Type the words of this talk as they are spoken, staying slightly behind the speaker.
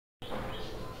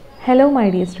Hello my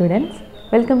dear students,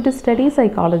 welcome to Study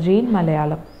Psychology in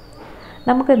Malayalam.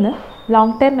 നമുക്കിന്ന്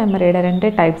long term മെമ്മറിയുടെ രണ്ട്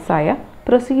types ആയ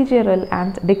procedural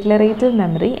and declarative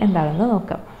memory എന്താണെന്ന്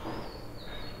നോക്കാം.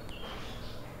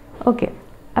 ഓക്കെ,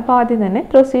 അപ്പോൾ ആദ്യം തന്നെ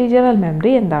പ്രൊസീജിയറൽ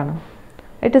മെമ്മറി എന്താണ്?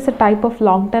 It is a type of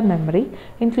long-term memory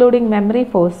including memory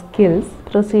for skills,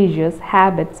 procedures,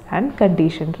 habits and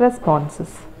conditioned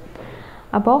responses.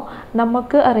 അപ്പോൾ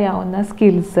നമുക്ക് അറിയാവുന്ന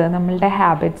സ്കിൽസ്, നമ്മളുടെ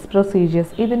ഹാബിറ്റ്സ്,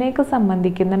 പ്രൊസീജിയേഴ്സ് ഇതിനെയൊക്കെ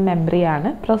സംബന്ധിക്കുന്ന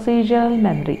മെമ്മറിയാണ് പ്രൊസീജിയറൽ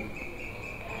മെമ്മറി.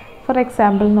 ഫോർ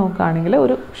എക്സാമ്പിൾ നോക്കുകയാണെങ്കിൽ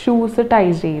ഒരു ഷൂസ് ടൈ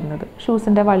ചെയ്യുന്നത്,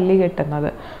 ഷൂസിൻ്റെ വള്ളി കെട്ടുന്നത്,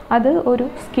 അത് ഒരു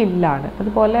സ്കില്ലാണ്.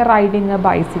 അതുപോലെ riding A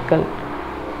bicycle,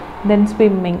 then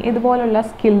swimming, ഇതുപോലുള്ള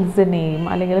സ്കിൽസിനെയും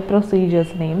അല്ലെങ്കിൽ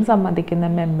പ്രൊസീജിയേഴ്സിനെയും സംബന്ധിക്കുന്ന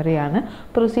മെമ്മറിയാണ്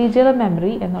പ്രൊസീജിയറൽ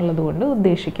മെമ്മറി എന്നുള്ളത് കൊണ്ട്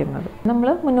ഉദ്ദേശിക്കുന്നത്. നമ്മൾ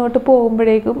മുന്നോട്ട്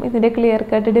പോകുമ്പോഴേക്കും ഇതിൻ്റെ ക്ലിയർ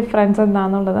കട്ട് ഡിഫറൻസ്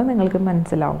എന്താണെന്നുള്ളത് നിങ്ങൾക്ക്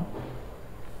മനസ്സിലാവും.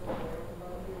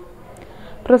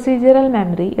 Procedural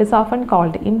memory is often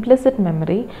called implicit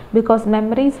memory because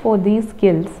memories for these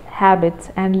skills, habits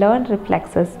and learned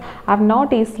reflexes are not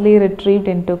easily retrieved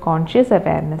into conscious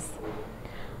awareness.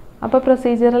 അപ്പോൾ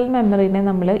പ്രൊസീജിയറൽ മെമ്മറിനെ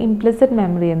നമ്മൾ ഇംപ്ലിസിറ്റ്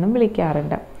മെമ്മറി എന്നും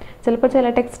വിളിക്കാറുണ്ട്. ചിലപ്പോൾ ചില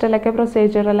ടെക്സ്റ്റിലൊക്കെ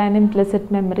പ്രൊസീജിയറൽ ആൻഡ്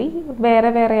ഇംപ്ലിസിറ്റ് മെമ്മറി വേറെ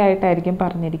വേറെ ആയിട്ടായിരിക്കും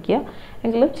പറഞ്ഞിരിക്കുക,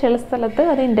 എങ്കിലും ചില സ്ഥലത്ത്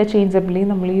അത് ഇൻ്റർചേഞ്ചബിളി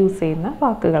നമ്മൾ യൂസ് ചെയ്യുന്ന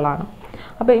വാക്കുകളാണ്.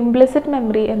 അപ്പോൾ ഇംപ്ലിസിറ്റ്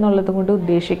മെമ്മറി എന്നുള്ളത് കൊണ്ട്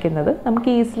ഉദ്ദേശിക്കുന്നത് നമുക്ക്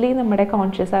ഈസിലി നമ്മുടെ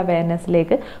കോൺഷ്യസ്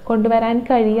അവയർനെസ്സിലേക്ക് കൊണ്ടുവരാൻ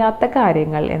കഴിയാത്ത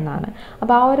കാര്യങ്ങൾ എന്നാണ്.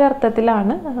 അപ്പോൾ ആ ഒരു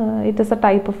അർത്ഥത്തിലാണ് it is A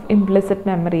type of implicit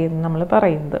memory എന്ന് നമ്മൾ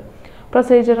പറയുന്നത്.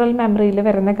 പ്രൊസീജിയറൽ മെമ്മറിയിൽ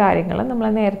വരുന്ന കാര്യങ്ങൾ നമ്മൾ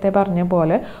നേരത്തെ പറഞ്ഞ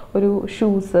പോലെ ഒരു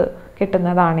ഷൂസ്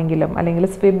കിട്ടുന്നതാണെങ്കിലും അല്ലെങ്കിൽ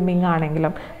സ്വിമ്മിങ്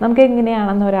ആണെങ്കിലും നമുക്ക്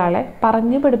എങ്ങനെയാണെന്ന് ഒരാളെ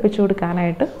പറഞ്ഞ് പഠിപ്പിച്ചു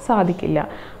കൊടുക്കാനായിട്ട് സാധിക്കില്ല.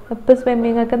 ഇപ്പോൾ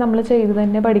സ്വിമ്മിങ് ഒക്കെ നമ്മൾ ചെയ്ത്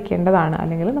തന്നെ പഠിക്കേണ്ടതാണ്,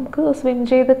 അല്ലെങ്കിൽ നമുക്ക് സ്വിം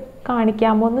ചെയ്ത്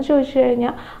കാണിക്കാമോ എന്ന് ചോദിച്ചു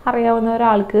കഴിഞ്ഞാൽ അറിയാവുന്ന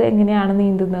ഒരാൾക്ക് എങ്ങനെയാണ്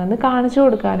നീന്തുന്നതെന്ന് കാണിച്ചു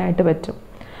കൊടുക്കാനായിട്ട് പറ്റും.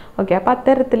 ഓക്കെ, അപ്പോൾ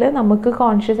അത്തരത്തിൽ നമുക്ക്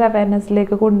കോൺഷ്യസ്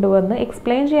അവയർനെസ്സിലേക്ക് കൊണ്ടുവന്ന്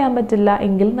എക്സ്പ്ലെയിൻ ചെയ്യാൻ പറ്റില്ല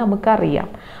എങ്കിൽ നമുക്കറിയാം.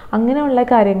 അങ്ങനെയുള്ള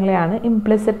കാര്യങ്ങളെയാണ്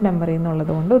ഇംപ്ലിസിറ്റ് മെമ്മറി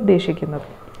എന്നുള്ളത് കൊണ്ട് ഉദ്ദേശിക്കുന്നത്.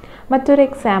 മറ്റൊരു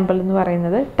എക്സാമ്പിൾ എന്ന്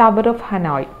പറയുന്നത് ടവർ ഓഫ്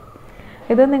ഹനോയ്.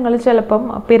 ഇത് നിങ്ങൾ ചിലപ്പം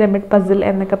പിരമിഡ് പസിൽ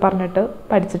എന്നൊക്കെ പറഞ്ഞിട്ട്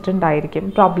പഠിച്ചിട്ടുണ്ടായിരിക്കും,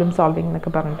 പ്രോബ്ലം സോൾവിങ്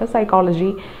എന്നൊക്കെ പറഞ്ഞിട്ട്. സൈക്കോളജി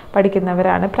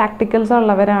പഠിക്കുന്നവരാണ്, പ്രാക്ടിക്കൽസ്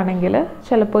ഉള്ളവരാണെങ്കിൽ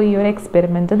ചിലപ്പോൾ ഈ ഒരു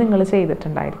എക്സ്പെരിമെൻറ്റ് നിങ്ങൾ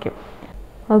ചെയ്തിട്ടുണ്ടായിരിക്കും.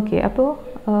 ഓക്കെ, അപ്പോൾ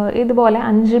ഇതുപോലെ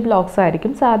 5 ബ്ലോക്സ്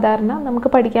ആയിരിക്കും സാധാരണ നമുക്ക്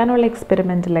പഠിക്കാനുള്ള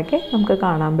എക്സ്പെരിമെൻറ്റിലൊക്കെ നമുക്ക്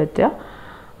കാണാൻ പറ്റുക.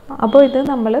 അപ്പോൾ ഇത്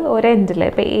നമ്മൾ ഒരു എൻഡിൽ,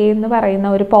 ഇപ്പോൾ എ എന്ന് പറയുന്ന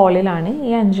ഒരു പോളിലാണ്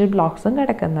ഈ 5 ബ്ലോക്സും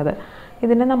കിടക്കുന്നത്.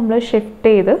 ഇതിനെ നമ്മൾ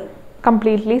ഷിഫ്റ്റ് ചെയ്ത്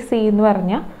കംപ്ലീറ്റ്ലി സി എന്ന്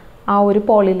പറഞ്ഞ ആ ഒരു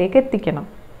പോളിലേക്ക് എത്തിക്കണം.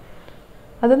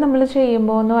 അത് നമ്മൾ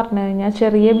ചെയ്യുമ്പോൾ എന്ന് പറഞ്ഞു കഴിഞ്ഞാൽ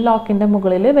ചെറിയ ബ്ലോക്കിൻ്റെ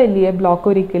മുകളിൽ വലിയ ബ്ലോക്ക്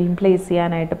ഒരിക്കലും പ്ലേസ്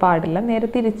ചെയ്യാനായിട്ട് പാടില്ല, നേരെ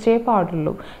തിരിച്ചേ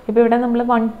പാടുള്ളൂ. ഇപ്പോൾ ഇവിടെ നമ്മൾ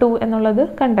 1, 2 എന്നുള്ളത്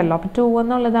കണ്ടല്ലോ, അപ്പോൾ 2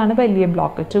 എന്നുള്ളതാണ് വലിയ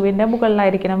ബ്ലോക്ക്. 2ൻ്റെ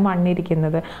മുകളിലായിരിക്കണം 1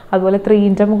 ഇരിക്കുന്നത്, അതുപോലെ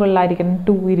 3ൻ്റെ മുകളിലായിരിക്കണം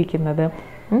 2 ഇരിക്കുന്നത്.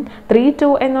 3,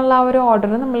 2 എന്നുള്ള ആ ഒരു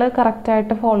ഓർഡർ നമ്മൾ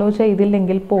കറക്റ്റായിട്ട് ഫോളോ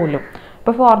ചെയ്തില്ലെങ്കിൽ പോലും,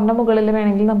 ഇപ്പോൾ 4ൻ്റെ മുകളിൽ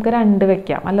വേണമെങ്കിൽ നമുക്ക് 2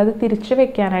 വെക്കാം, അല്ലാതെ തിരിച്ച്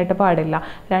വെക്കാനായിട്ട് പാടില്ല.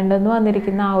 2 എന്ന്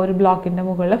വന്നിരിക്കുന്ന ആ ഒരു ബ്ലോക്കിൻ്റെ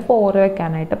മുകളിൽ 4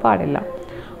 വെക്കാനായിട്ട് പാടില്ല.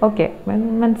 ഓക്കെ,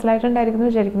 മനസ്സിലായിട്ടുണ്ടായിരിക്കുന്നു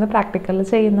വിചാരിക്കുന്നത്. പ്രാക്ടിക്കൽ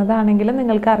ചെയ്യുന്നതാണെങ്കിൽ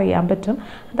നിങ്ങൾക്ക് അറിയാൻ പറ്റും.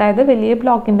 അതായത് വലിയ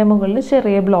ബ്ലോക്കിൻ്റെ മുകളിൽ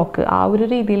ചെറിയ ബ്ലോക്ക്, ആ ഒരു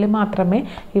രീതിയിൽ മാത്രമേ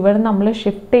ഇവിടെ നമ്മൾ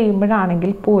ഷിഫ്റ്റ്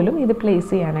ചെയ്യുമ്പോഴാണെങ്കിൽ പോലും ഇത് പ്ലേസ്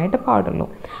ചെയ്യാനായിട്ട് പാടുള്ളൂ.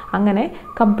 അങ്ങനെ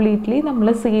കംപ്ലീറ്റ്ലി നമ്മൾ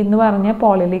സി എന്ന് പറഞ്ഞ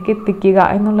പോളിലേക്ക് എത്തിക്കുക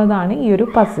എന്നുള്ളതാണ് ഈ ഒരു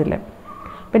പസിൽ.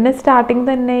 പിന്നെ സ്റ്റാർട്ടിങ്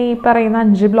തന്നെ ഈ പറയുന്ന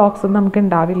 5 ബ്ലോക്സും നമുക്ക്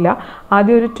ഉണ്ടാവില്ല.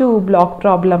 ആദ്യം ഒരു 2 ബ്ലോക്ക്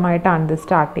പ്രോബ്ലമായിട്ടാണ് ഇത്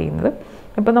സ്റ്റാർട്ട് ചെയ്യുന്നത്.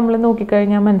 ഇപ്പോൾ നമ്മൾ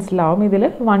നോക്കിക്കഴിഞ്ഞാൽ മനസ്സിലാവും ഇതിൽ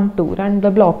 1, 2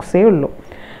 2 ബ്ലോക്സേ ഉള്ളൂ.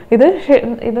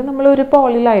 ഇത് നമ്മളൊരു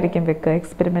പോളിലായിരിക്കും വെക്കുക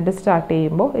എക്സ്പെരിമെൻറ്റ് സ്റ്റാർട്ട്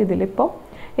ചെയ്യുമ്പോൾ. ഇതിലിപ്പോൾ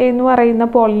എ എന്ന് പറയുന്ന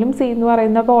പോളിലും സി എന്ന്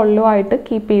പറയുന്ന പോളിലും ആയിട്ട്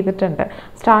കീപ്പ് ചെയ്തിട്ടുണ്ട്.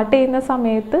 സ്റ്റാർട്ട് ചെയ്യുന്ന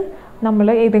സമയത്ത് നമ്മൾ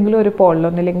ഏതെങ്കിലും ഒരു പോളിൽ,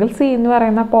 ഒന്നില്ലെങ്കിൽ സി എന്ന്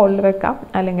പറയുന്ന പോളിൽ വെക്കാം,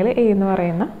 അല്ലെങ്കിൽ എ എന്ന്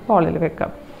പറയുന്ന പോളിൽ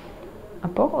വെക്കാം.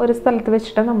 അപ്പോൾ ഒരു സ്ഥലത്ത്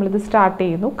വെച്ചിട്ട് നമ്മളിത് സ്റ്റാർട്ട്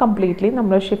ചെയ്യുന്നു, കംപ്ലീറ്റ്ലി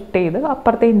നമ്മൾ ഷിഫ്റ്റ് ചെയ്ത്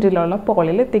അപ്പുറത്തെ എൻഡിലുള്ള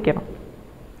പോളിൽ എത്തിക്കണം.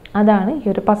 അതാണ്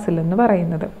ഈ ഒരു പസിൽ എന്ന്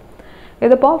പറയുന്നത്.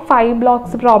 ഇതിപ്പോൾ 5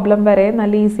 ബ്ലോക്സ് പ്രോബ്ലം വരെ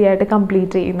നല്ല ഈസി ആയിട്ട്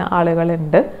കംപ്ലീറ്റ് ചെയ്യുന്ന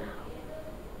ആളുകളുണ്ട്.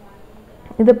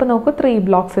 ഇതിപ്പോൾ നമുക്ക് 3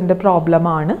 ബ്ലോക്സിൻ്റെ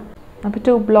പ്രോബ്ലമാണ്. അപ്പോൾ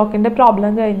 2 ബ്ലോക്കിൻ്റെ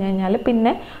പ്രോബ്ലം കഴിഞ്ഞ് കഴിഞ്ഞാൽ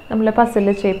പിന്നെ നമ്മൾ പസിൽ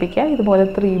ചെയ്യിപ്പിക്കുക ഇതുപോലെ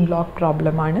 3 ബ്ലോക്ക്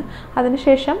പ്രോബ്ലമാണ്.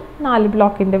 അതിനുശേഷം 4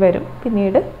 ബ്ലോക്കിൻ്റെ വരും,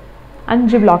 പിന്നീട്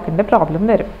 5 ബ്ലോക്കിൻ്റെ പ്രോബ്ലം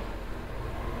വരും.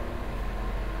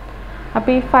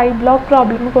 അപ്പോൾ ഈ 5 ബ്ലോക്ക്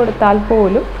പ്രോബ്ലം കൊടുത്താൽ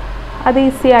പോലും അത്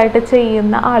ഈസി ആയിട്ട്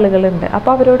ചെയ്യുന്ന ആളുകളുണ്ട്.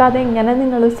 അപ്പോൾ അവരോട് അതെങ്ങനെ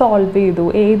നിങ്ങൾ സോൾവ് ചെയ്തു,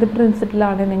 ഏത്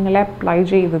പ്രിൻസിപ്പിളാണ് നിങ്ങൾ അപ്ലൈ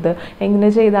ചെയ്തത്, എങ്ങനെ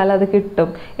ചെയ്താൽ അത് കിട്ടും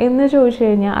എന്ന് ചോദിച്ചു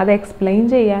കഴിഞ്ഞാൽ അത് എക്സ്പ്ലെയിൻ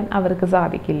ചെയ്യാൻ അവർക്ക്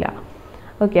സാധിക്കില്ല.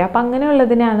 ഓക്കെ, അപ്പോൾ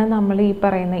അങ്ങനെയുള്ളതിനാണ് നമ്മൾ ഈ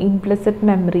പറയുന്ന ഇംപ്ലിസിറ്റ്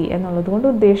മെമ്മറി എന്നുള്ളത് കൊണ്ട്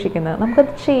ഉദ്ദേശിക്കുന്നത്.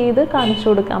 നമുക്കത് ചെയ്ത് കാണിച്ചു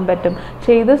കൊടുക്കാൻ പറ്റും,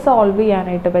 ചെയ്ത് സോൾവ്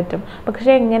ചെയ്യാനായിട്ട് പറ്റും.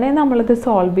 പക്ഷേ എങ്ങനെ നമ്മളിത്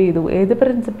സോൾവ് ചെയ്തു, ഏത്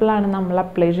പ്രിൻസിപ്പിളാണ് നമ്മൾ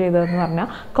അപ്ലൈ ചെയ്തതെന്ന് പറഞ്ഞാൽ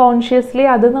കോൺഷ്യസ്ലി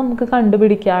അത് നമുക്ക്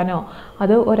കണ്ടുപിടിക്കാനോ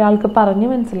അത് ഒരാൾക്ക് പറഞ്ഞ്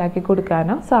മനസ്സിലാക്കി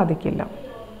കൊടുക്കാനോ സാധിക്കില്ല.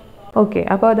 ഓക്കെ,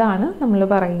 അപ്പോൾ അതാണ് നമ്മൾ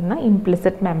പറയുന്ന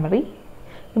implicit memory.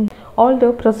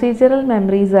 Although procedural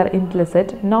memories are implicit,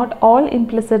 not all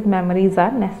implicit memories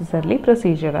are necessarily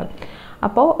procedural.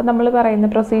 അപ്പോൾ നമ്മൾ പറയുന്ന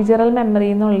പ്രൊസീജിയറൽ മെമ്മറി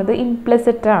എന്നുള്ളത്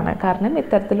ഇംപ്ലിസിറ്റ് ആണ്. കാരണം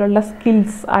ഇത്തരത്തിലുള്ള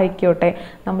സ്കിൽസ് ആയിക്കോട്ടെ,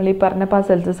 നമ്മൾ ഈ പറഞ്ഞ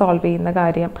പസിൽസ് സോൾവ് ചെയ്യുന്ന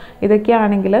കാര്യം,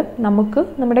 ഇതൊക്കെയാണെങ്കിൽ നമുക്ക്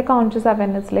നമ്മുടെ കോൺഷ്യസ്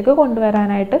അവയർനെസ്സിലേക്ക്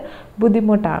കൊണ്ടുവരാനായിട്ട്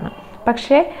ബുദ്ധിമുട്ടാണ്.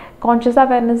 പക്ഷേ കോൺഷ്യസ്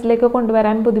അവയർനെസ്സിലേക്ക്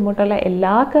കൊണ്ടുവരാൻ ബുദ്ധിമുട്ടുള്ള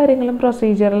എല്ലാ കാര്യങ്ങളും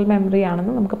പ്രൊസീജിയറൽ മെമ്മറി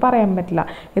ആണെന്ന് നമുക്ക് പറയാൻ പറ്റില്ല.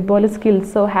 ഇതുപോലെ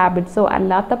സ്കിൽസോ ഹാബിറ്റ്സോ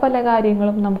അല്ലാത്ത പല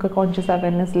കാര്യങ്ങളും നമുക്ക് കോൺഷ്യസ്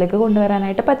അവയർനെസ്സിലേക്ക്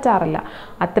കൊണ്ടുവരാനായിട്ട് പറ്റാറില്ല.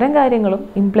 അത്തരം കാര്യങ്ങളും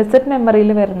ഇംപ്ലിസിറ്റ്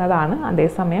മെമ്മറിയിൽ വരുന്നതാണ്,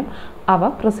 അതേസമയം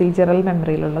അവ പ്രൊസീജിയറൽ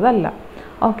മെമ്മറിയിലുള്ളതല്ല.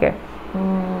 ഓക്കെ,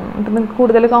 ഇപ്പം നിങ്ങൾക്ക്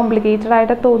കൂടുതൽ കോംപ്ലിക്കേറ്റഡ്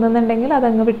ആയിട്ട് തോന്നുന്നുണ്ടെങ്കിൽ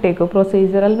അതങ്ങ് വിട്ടേക്കും.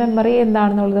 പ്രൊസീജിയറൽ മെമ്മറി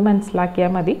എന്താണെന്നുള്ളത്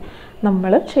മനസ്സിലാക്കിയാൽ മതി.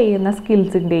 നമ്മൾ ചെയ്യുന്ന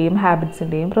സ്കിൽസിൻ്റെയും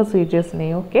ഹാബിറ്റ്സിൻ്റെയും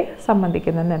പ്രൊസീജിയേഴ്സിനെയും ഒക്കെ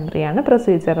സംബന്ധിക്കുന്ന മെമ്മറിയാണ്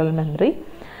പ്രൊസീജിയറൽ മെമ്മറി.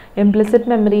 ഇംപ്ലിസിറ്റ്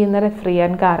മെമ്മറി എന്ന് റെഫർ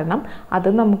ചെയ്യാൻ കാരണം അത്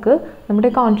നമുക്ക് നമ്മുടെ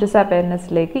കോൺഷ്യസ്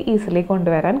അവയർനെസ്സിലേക്ക് ഈസിലി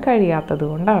കൊണ്ടുവരാൻ കഴിയാത്തത്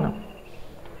കൊണ്ടാണ്.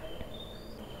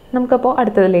 നമുക്കപ്പോൾ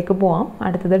അടുത്തതിലേക്ക് പോവാം.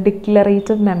 അടുത്തത്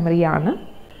declarative മെമ്മറിയാണ്.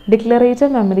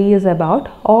 Declarative memory is about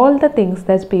all the things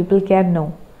that people can know,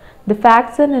 the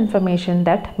facts and information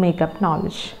that make up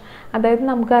knowledge. അതായത്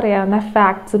നമുക്കറിയാവുന്ന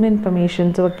ഫാക്ട്സും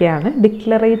ഇൻഫർമേഷൻസും ഒക്കെയാണ്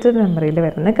ഡിക്ലറേറ്റീവ് മെമ്മറിയിൽ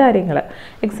വരുന്ന കാര്യങ്ങൾ.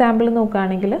 എക്സാമ്പിൾ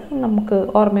നോക്കുകയാണെങ്കിൽ നമുക്ക്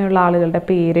ഓർമ്മയുള്ള ആളുകളുടെ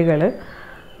പേരുകൾ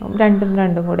രണ്ടും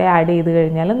കൂടെ ആഡ് ചെയ്ത്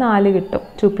കഴിഞ്ഞാൽ 4 കിട്ടും.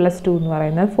 2+2 എന്ന്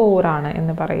പറയുന്നത് 4 ആണ്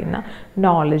എന്ന് പറയുന്ന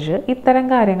നോളജ്, ഇത്തരം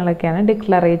കാര്യങ്ങളൊക്കെയാണ്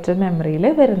ഡിക്ലറേറ്റീവ് മെമ്മറിയിൽ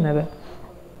വരുന്നത്.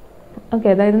 ഓക്കെ,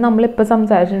 അതായത് നമ്മളിപ്പോൾ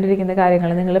സംസാരിച്ചുകൊണ്ടിരിക്കുന്ന കാര്യങ്ങൾ,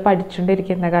 നിങ്ങൾ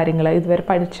പഠിച്ചുകൊണ്ടിരിക്കുന്ന കാര്യങ്ങൾ, ഇതുവരെ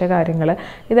പഠിച്ച കാര്യങ്ങൾ,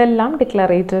 ഇതെല്ലാം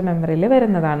ഡിക്ലറേറ്റീവ് മെമ്മറിയിൽ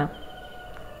വരുന്നതാണ്.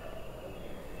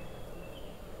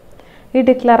 ഈ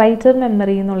ഡിക്ലറേറ്റീവ്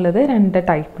മെമ്മറി എന്നുള്ളത് 2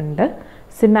 ടൈപ്പ് ഉണ്ട്,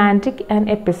 semantic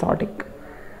and episodic.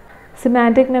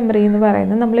 Semantic memory എന്ന്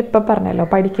പറയുന്നത് നമ്മളിപ്പോൾ പറഞ്ഞല്ലോ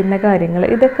പഠിക്കുന്ന കാര്യങ്ങൾ,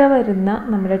 ഇതൊക്കെ വരുന്ന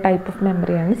നമ്മുടെ type of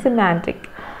മെമ്മറിയാണ് semantic.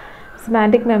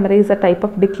 Semantic memory is a type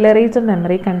of declarative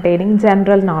memory containing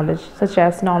general knowledge, such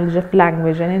as knowledge of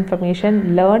language and information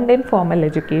learned in formal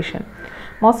education.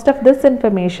 Most of this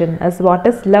information is what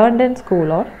is learned in school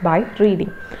or by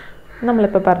reading.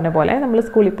 നമ്മളിപ്പോൾ പറഞ്ഞ പോലെ നമ്മൾ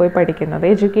സ്കൂളിൽ പോയി പഠിക്കുന്നത്,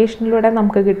 എഡ്യൂക്കേഷനിലൂടെ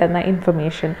നമുക്ക് കിട്ടുന്ന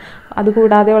information,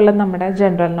 അതുകൂടാതെയുള്ള നമ്മുടെ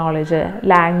ജനറൽ നോളജ്,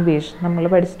 ലാംഗ്വേജ്, നമ്മൾ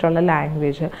പഠിച്ചിട്ടുള്ള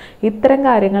ലാംഗ്വേജ്, ഇത്തരം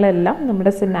കാര്യങ്ങളെല്ലാം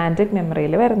നമ്മുടെ സിമാൻറ്റിക്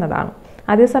മെമ്മറിയിൽ വരുന്നതാണ്.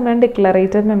 അതേസമയം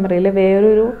ഡിക്ലറേറ്റീവ് മെമ്മറിയിൽ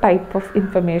വേറൊരു ടൈപ്പ് ഓഫ്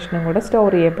ഇൻഫർമേഷനും കൂടെ സ്റ്റോർ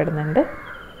ചെയ്യപ്പെടുന്നുണ്ട്,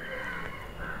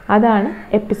 അതാണ്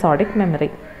episodic memory.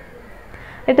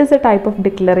 It is a type of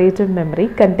declarative memory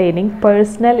containing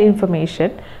personal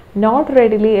information not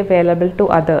readily available to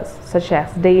others, such as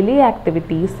daily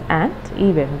activities and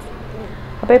events.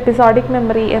 അപ്പോൾ എപ്പിസോഡിക്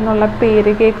മെമ്മറി എന്നുള്ള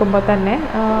പേര് കേൾക്കുമ്പോൾ തന്നെ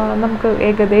നമുക്ക്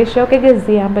ഏകദേശമൊക്കെ ഗസ്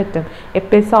ചെയ്യാൻ പറ്റും.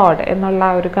 എപ്പിസോഡ് എന്നുള്ള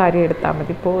ഒരു കാര്യം എടുത്താൽ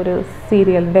മതി. ഇപ്പോൾ ഒരു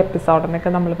സീരിയലിൻ്റെ എപ്പിസോഡ്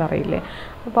എന്നൊക്കെ നമ്മൾ പറയില്ലേ,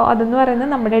 അപ്പോൾ അതെന്ന്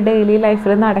പറയുന്നത് നമ്മുടെ ഡെയിലി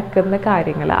ലൈഫിൽ നടക്കുന്ന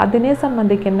കാര്യങ്ങൾ, അതിനെ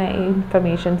സംബന്ധിക്കുന്ന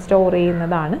ഇൻഫർമേഷൻ സ്റ്റോർ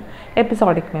ചെയ്യുന്നതാണ്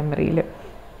എപ്പിസോഡിക് മെമ്മറിയിൽ.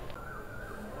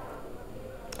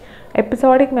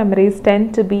 Episodic memories tend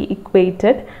to be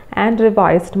equated and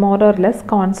revised more or less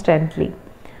constantly.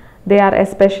 They are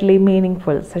especially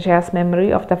meaningful, such as memory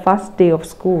of the first day of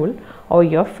school or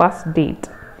your first date.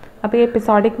 അപ്പോൾ ഈ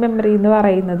episodic memory എന്ന്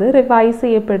പറയുന്നത് revise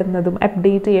ചെയ്യപ്പെടുന്നതും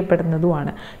update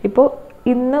ചെയ്യപ്പെടുന്നതുമാണ്. ഇപ്പോൾ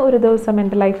ഇന്ന് ഒരു ദിവസം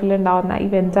എൻ്റെ ലൈഫിൽ ഉണ്ടാകുന്ന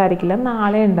ഇവൻറ്റ്സ് ആയിരിക്കില്ല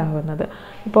നാളെ ഉണ്ടാകുന്നത്.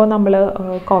 ഇപ്പോൾ നമ്മൾ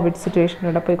കോവിഡ്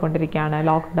സിറ്റുവേഷനിലൂടെ പോയിക്കൊണ്ടിരിക്കുകയാണ്,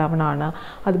 ലോക്ക്ഡൗൺ ആണ്,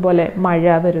 അതുപോലെ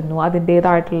മഴ വരുന്നു,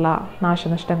 അതിൻ്റേതായിട്ടുള്ള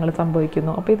നാശനഷ്ടങ്ങൾ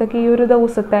സംഭവിക്കുന്നു. അപ്പോൾ ഇതൊക്കെ ഈ ഒരു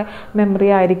ദിവസത്തെ മെമ്മറി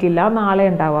ആയിരിക്കില്ല നാളെ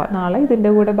ഉണ്ടാവുക. നാളെ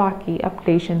ഇതിൻ്റെ കൂടെ ബാക്കി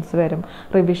അപ്ഡേഷൻസ് വരും,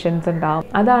 റിവിഷൻസ് ഉണ്ടാവും.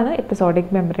 അതാണ്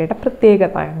എപ്പിസോഡിക് മെമ്മറിയുടെ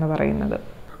പ്രത്യേകത എന്ന് പറയുന്നത്.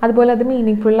 അതുപോലെ അത്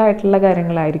മീനിങ് ഫുൾ ആയിട്ടുള്ള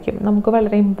കാര്യങ്ങളായിരിക്കും. നമുക്ക്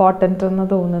വളരെ ഇമ്പോർട്ടൻ്റ് എന്ന്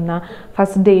തോന്നുന്ന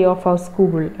first day of our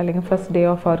school അല്ലെങ്കിൽ first day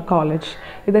of our college,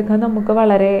 ഇതൊക്കെ നമുക്ക്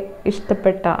വളരെ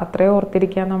ഇഷ്ടപ്പെട്ട, അത്രയും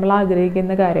ഓർത്തിരിക്കാൻ നമ്മൾ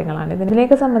ആഗ്രഹിക്കുന്ന കാര്യങ്ങളാണ്.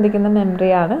 ഇതിനെയൊക്കെ സംബന്ധിക്കുന്ന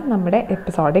മെമ്മറിയാണ് നമ്മുടെ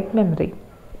എപ്പിസോഡിക് മെമ്മറി.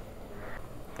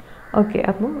 ഓക്കെ,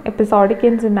 അപ്പം എപ്പിസോഡിക്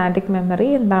ആൻഡ് സിമാൻറ്റിക് മെമ്മറി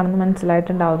എന്താണെന്ന്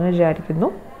മനസ്സിലായിട്ടുണ്ടാവുമെന്ന് വിചാരിക്കുന്നു.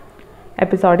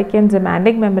 Episodic and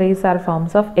semantic memories are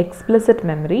forms of explicit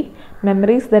memory,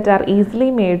 memories that are easily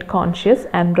made conscious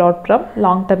and brought from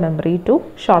long-term memory to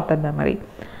short-term memory.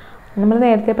 നമ്മൾ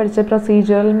നേരത്തെ പഠിച്ച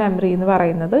പ്രൊസീജിയറൽ മെമ്മറി എന്ന്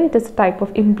പറയുന്നത് it is type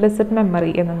of implicit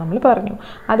memory എന്ന് നമ്മൾ പറഞ്ഞു.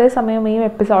 അതേസമയം ഈ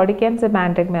എപ്പിസോഡിക് ആൻഡ്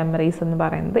സെമാൻറ്റിക് മെമ്മറീസ് എന്ന്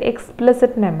പറയുന്നത്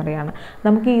എക്സ്പ്ലിസിറ്റ് മെമ്മറിയാണ്.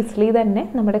 നമുക്ക് ഈസിലി തന്നെ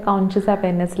നമ്മുടെ കോൺഷ്യസ്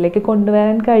അവയർനെസ്സിലേക്ക്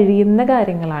കൊണ്ടുവരാൻ കഴിയുന്ന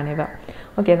കാര്യങ്ങളാണിവ.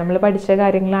 ഓക്കെ, നമ്മൾ പഠിച്ച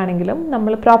കാര്യങ്ങളാണെങ്കിലും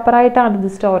നമ്മൾ പ്രോപ്പറായിട്ടാണ് ഇത്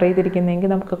സ്റ്റോർ ചെയ്തിരിക്കുന്നതെങ്കിൽ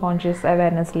നമുക്ക് കോൺഷ്യസ്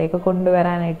അവയർനെസ്സിലേക്ക്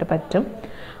കൊണ്ടുവരാനായിട്ട് പറ്റും.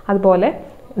 അതുപോലെ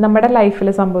നമ്മുടെ ലൈഫിൽ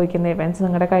സംഭവിക്കുന്ന ഇവൻറ്റ്സ്,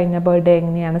 നിങ്ങളുടെ കഴിഞ്ഞ ബർത്ത്ഡേ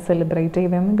എങ്ങനെയാണ് സെലിബ്രേറ്റ്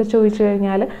ചെയ്തതെന്നൊക്കെ ചോദിച്ചു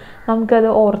കഴിഞ്ഞാൽ നമുക്കത്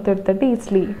ഓർത്തെടുത്തിട്ട്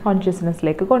ഈസിലി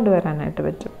കോൺഷ്യസ്നെസ്സിലേക്ക് കൊണ്ടുവരാനായിട്ട്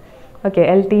പറ്റും. ഓക്കെ,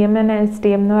 LTM ആൻഡ്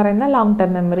STM എന്ന് പറയുന്ന long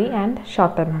term memory and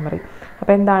short term memory.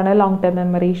 അപ്പോൾ എന്താണ് long term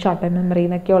memory, short term memory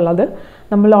എന്നൊക്കെ ഉള്ളത്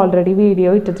നമ്മൾ ഓൾറെഡി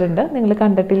വീഡിയോ ഇട്ടിട്ടുണ്ട്. നിങ്ങൾ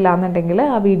കണ്ടിട്ടില്ല എന്നുണ്ടെങ്കിൽ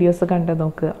ആ വീഡിയോസ് കണ്ടു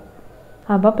നോക്കുക.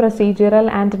 അപ്പോൾ പ്രൊസീജിയറൽ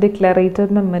ആൻഡ്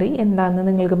ഡിക്ലറേറ്റീവ് മെമ്മറി എന്താണെന്ന്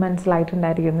നിങ്ങൾക്ക്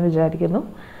മനസ്സിലായിട്ടുണ്ടായിരിക്കുമെന്ന് വിചാരിക്കുന്നു.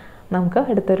 നമുക്ക്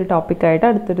അടുത്തൊരു ടോപ്പിക്കായിട്ട്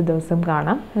അടുത്തൊരു ദിവസം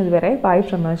കാണാം. അതുവരെ bye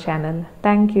from our channel.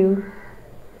 Thank you.